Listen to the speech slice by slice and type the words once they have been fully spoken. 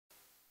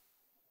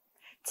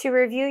To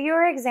review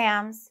your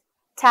exams,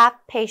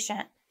 tap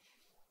Patient.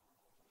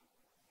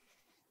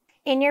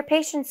 In your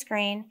patient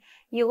screen,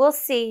 you will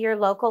see your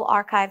local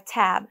archive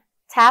tab.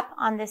 Tap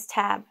on this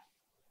tab.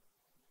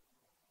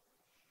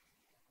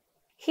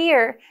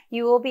 Here,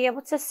 you will be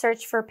able to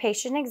search for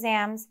patient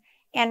exams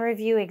and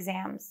review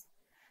exams.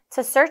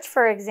 To search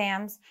for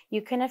exams,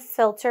 you can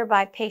filter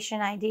by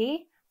patient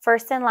ID,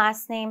 first and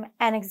last name,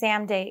 and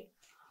exam date,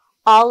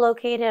 all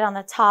located on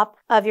the top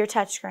of your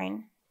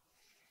touchscreen.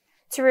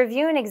 To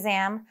review an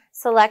exam,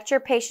 select your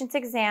patient's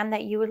exam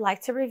that you would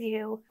like to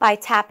review by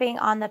tapping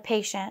on the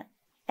patient.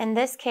 In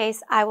this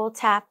case, I will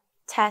tap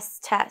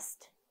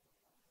Test.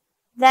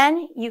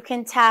 Then you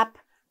can tap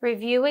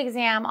Review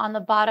Exam on the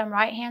bottom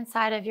right-hand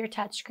side of your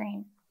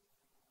touchscreen.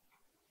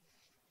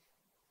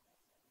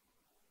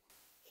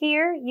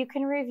 Here, you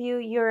can review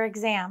your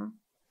exam.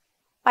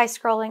 By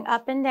scrolling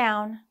up and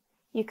down,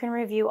 you can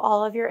review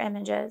all of your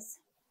images.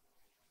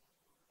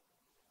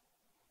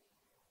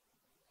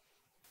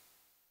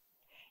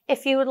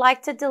 If you would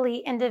like to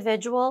delete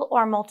individual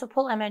or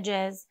multiple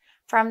images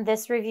from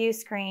this review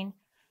screen,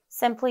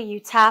 simply you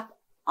tap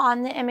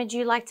on the image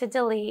you'd like to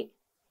delete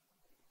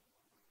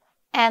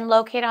and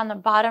locate on the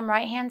bottom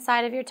right-hand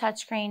side of your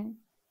touchscreen,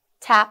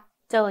 tap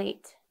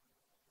Delete.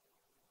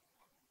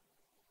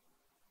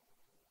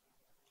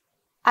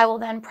 I will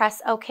then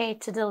press OK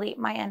to delete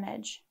my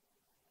image.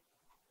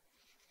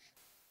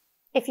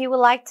 If you would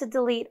like to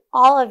delete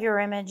all of your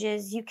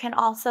images, you can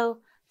also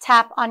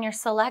tap on your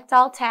Select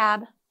All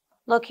tab,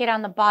 located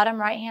on the bottom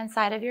right-hand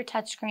side of your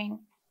touchscreen.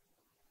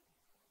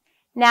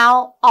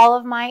 Now all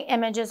of my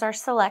images are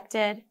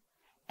selected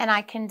and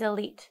I can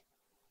delete.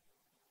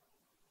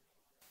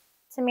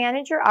 To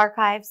manage your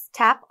archives,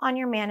 tap on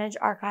your Manage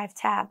Archive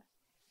tab.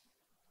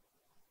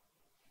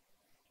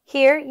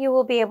 Here you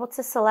will be able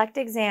to select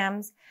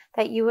exams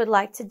that you would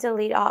like to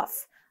delete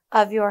off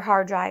of your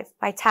hard drive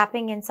by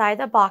tapping inside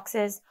the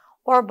boxes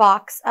or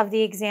box of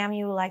the exam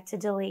you would like to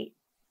delete.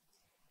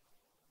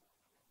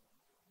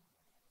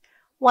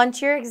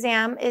 Once your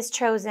exam is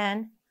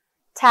chosen,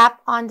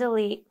 tap on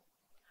Delete,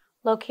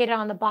 located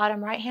on the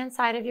bottom right-hand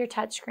side of your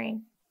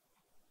touchscreen.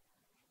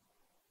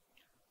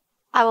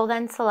 I will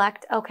then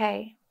select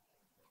OK.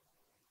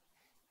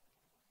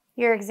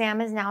 Your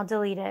exam is now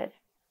deleted.